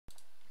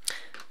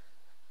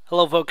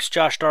Hello folks,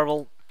 Josh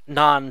Darville,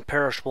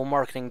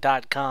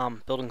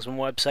 nonperishablemarketing.com, building some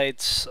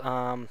websites,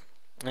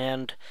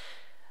 and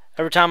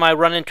every time I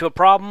run into a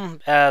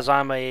problem, as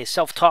I'm a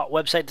self-taught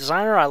website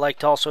designer, I like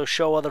to also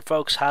show other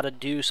folks how to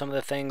do some of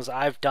the things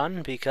I've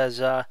done because,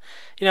 the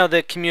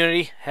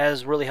community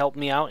has really helped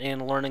me out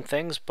in learning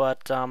things,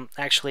 but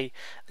actually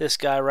this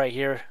guy right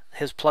here,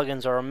 his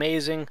plugins are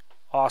amazing,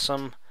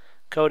 awesome.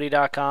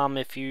 Cody.com,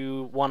 if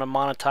you want to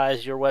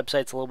monetize your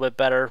websites a little bit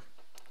better,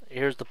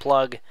 here's the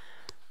plug.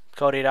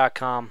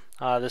 Cody.com.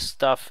 This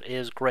stuff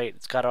is great.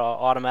 It's got an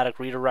automatic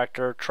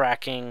redirector,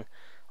 tracking,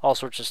 all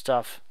sorts of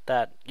stuff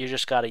that you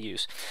just got to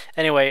use.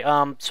 Anyway,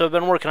 so I've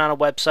been working on a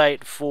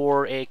website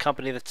for a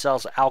company that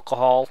sells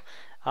alcohol.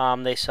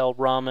 They sell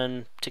rum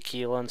and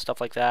tequila and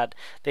stuff like that.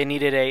 They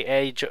needed a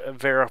age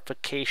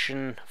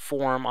verification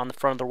form on the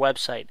front of their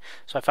website.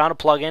 So I found a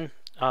plugin.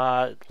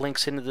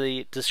 Links into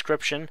the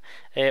description.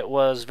 It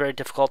was very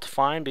difficult to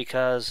find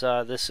because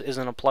this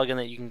isn't a plugin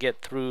that you can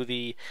get through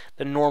the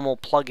normal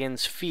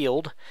plugins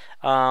field,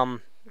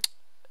 and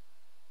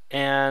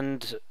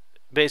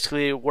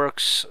basically it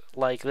works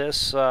like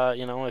this.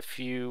 If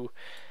you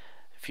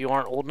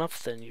aren't old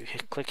enough, then you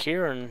click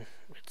here and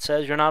it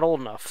says you're not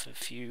old enough.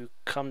 If you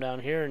come down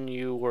here and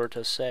you were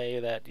to say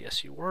that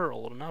yes, you were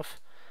old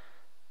enough,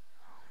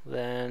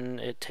 then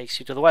it takes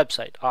you to the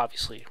website,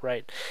 obviously,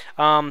 right?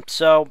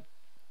 So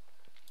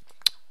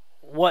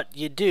what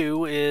you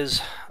do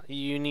is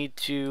you need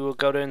to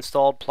go to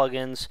installed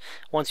plugins.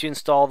 Once you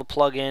install the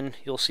plugin,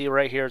 you'll see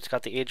right here it's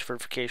got the age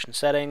verification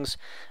settings.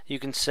 You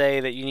can say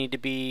that you need to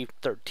be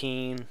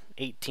 13,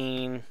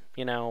 18,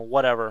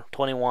 whatever,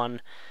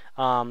 21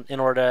 in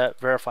order to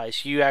verify.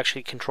 So you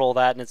actually control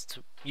that, and it's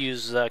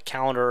use the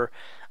calendar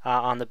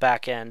on the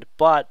back end.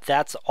 But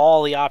that's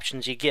all the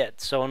options you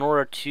get. So in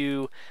order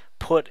to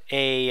put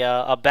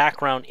a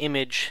background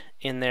image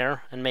in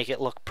there and make it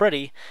look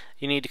pretty,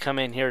 you need to come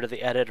in here to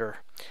the editor,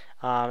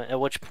 at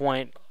which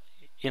point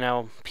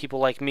people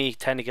like me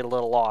tend to get a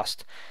little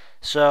lost.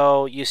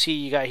 So you see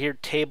you got here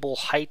table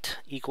height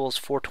equals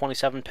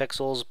 427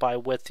 pixels by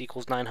width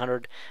equals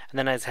 900, and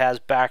then it has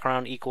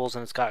background equals,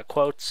 and it's got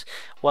quotes.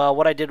 Well,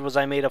 what I did was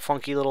I made a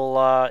funky little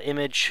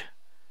image,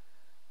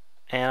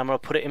 and I'm going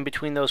to put it in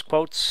between those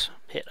quotes.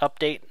 Hit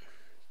update.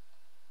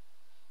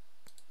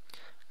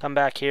 Come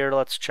back here,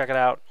 let's check it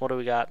out. What do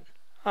we got?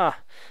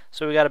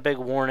 So we got a big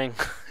warning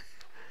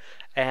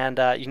and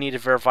you need to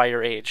verify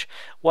your age.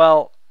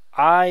 Well,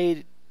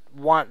 I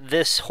want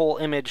this whole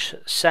image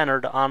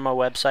centered on my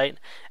website,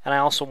 and I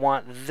also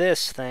want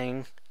this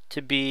thing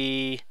to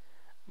be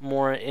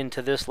more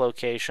into this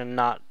location,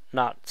 not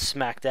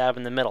smack dab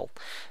in the middle.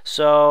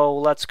 So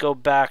let's go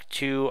back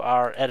to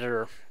our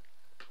editor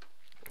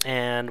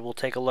and we'll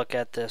take a look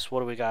at this. What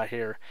do we got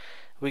here?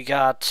 We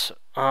got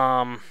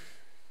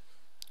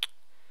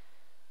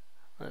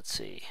let's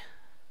see.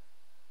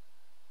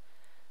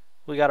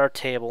 We got our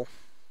table,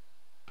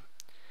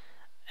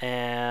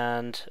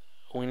 and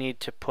we need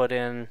to put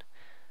in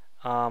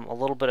a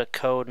little bit of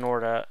code in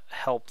order to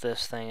help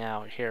this thing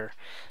out here.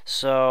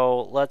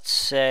 So let's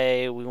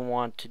say we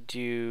want to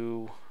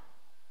do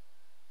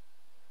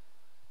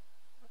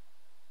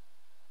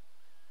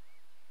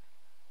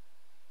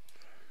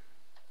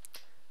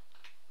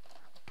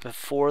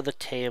before the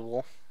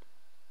table.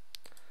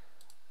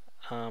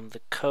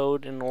 The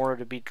code in order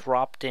to be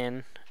dropped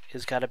in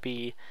is got to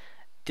be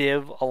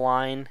div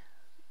align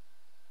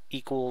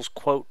equals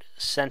quote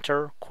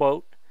center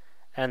quote,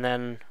 and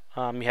then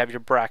you have your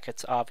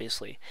brackets,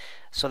 obviously.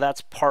 So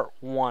that's part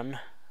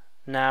one.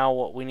 Now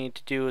what we need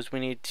to do is we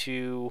need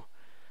to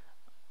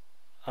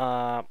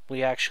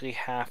we actually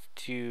have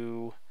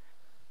to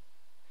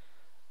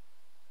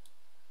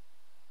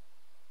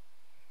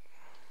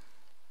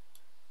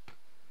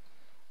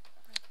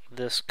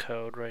this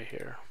code right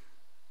here.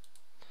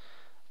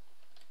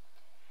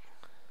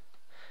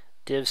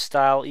 Div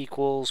style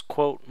equals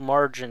quote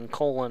margin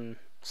colon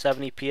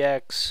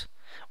 70px.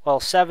 Well,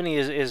 70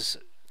 is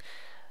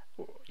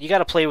you got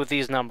to play with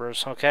these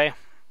numbers, okay?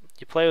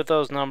 You play with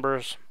those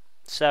numbers,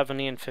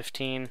 70 and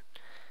 15,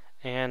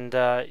 and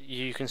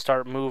you can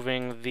start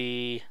moving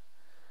the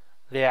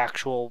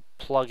actual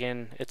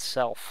plugin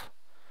itself.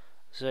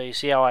 So you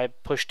see how I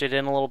pushed it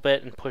in a little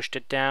bit and pushed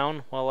it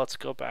down? Well, let's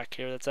go back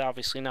here. That's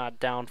obviously not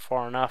down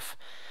far enough.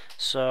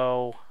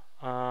 So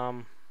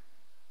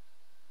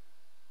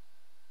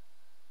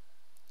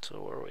so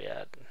where are we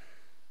at?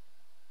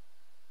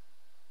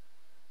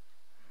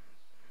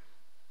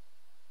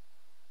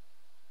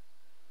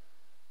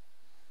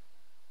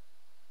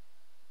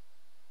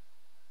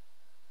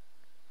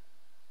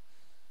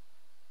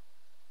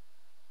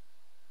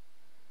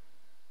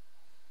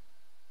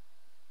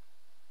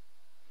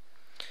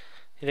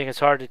 You think it's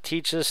hard to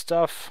teach this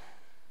stuff?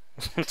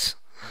 It's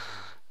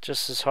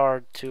just as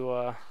hard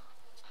to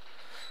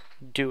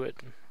do it.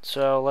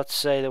 So let's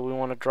say that we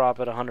want to drop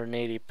it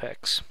 180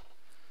 pix.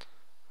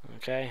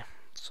 Okay,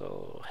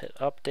 so hit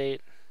update.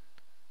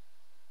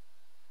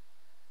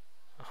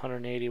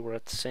 180, we're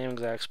at the same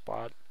exact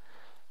spot.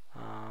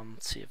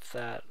 Let's see if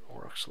that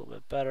works a little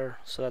bit better.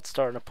 So that's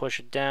starting to push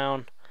it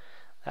down.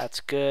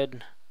 That's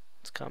good.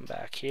 Let's come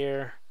back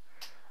here,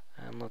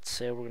 and let's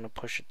say we're going to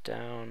push it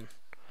down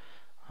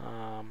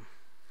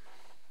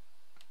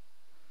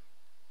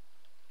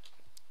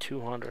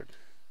 200.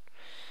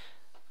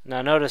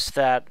 Now notice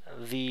that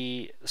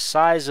the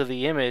size of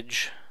the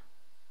image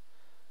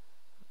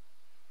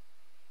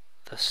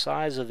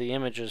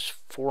is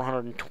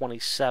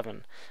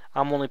 427.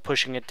 I'm only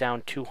pushing it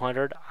down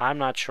 200. I'm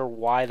not sure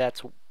why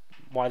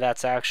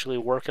that's actually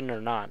working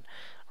or not,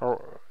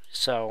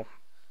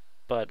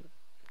 but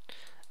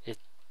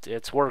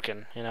it's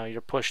working. You know,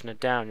 you're pushing it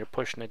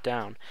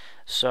down.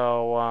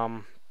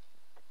 So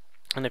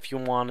and if you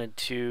wanted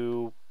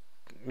to,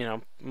 you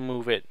know,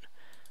 move it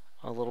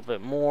a little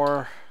bit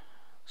more,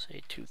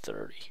 say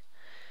 230,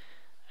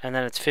 and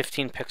then it's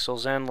 15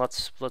 pixels in.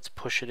 Let's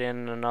push it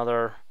in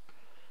another,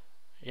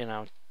 you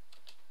know,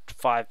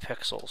 5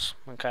 pixels.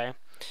 Okay.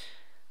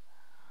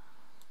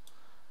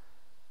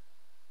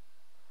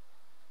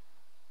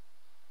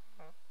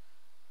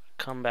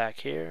 Come back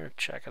here,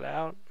 check it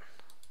out.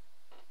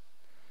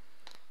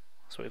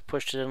 So we've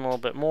pushed it in a little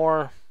bit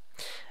more.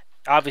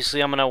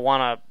 Obviously, I'm going to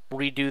want to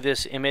redo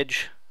this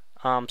image,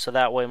 so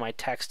that way my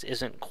text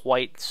isn't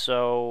quite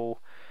so,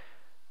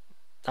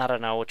 I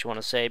don't know what you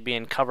want to say,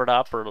 being covered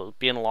up or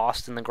being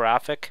lost in the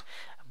graphic.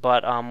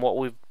 But what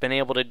we've been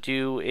able to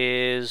do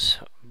is,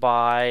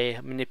 by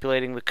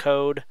manipulating the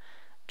code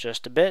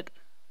just a bit,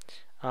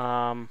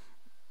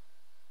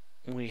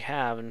 we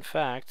have in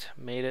fact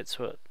made it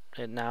so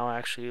it now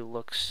actually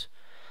looks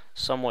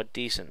somewhat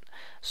decent.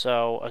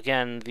 So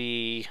again,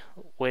 the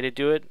way to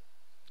do it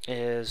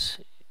is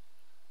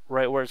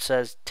right where it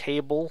says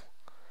table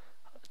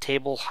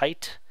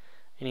height,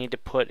 you need to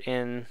put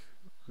in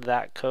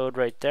that code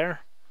right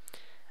there,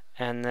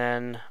 and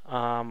then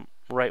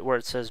right where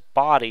it says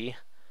body,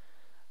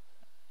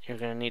 you're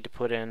going to need to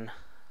put in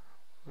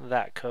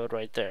that code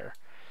right there,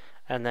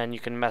 and then you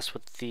can mess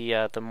with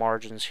the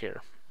margins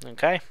here.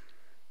 Okay.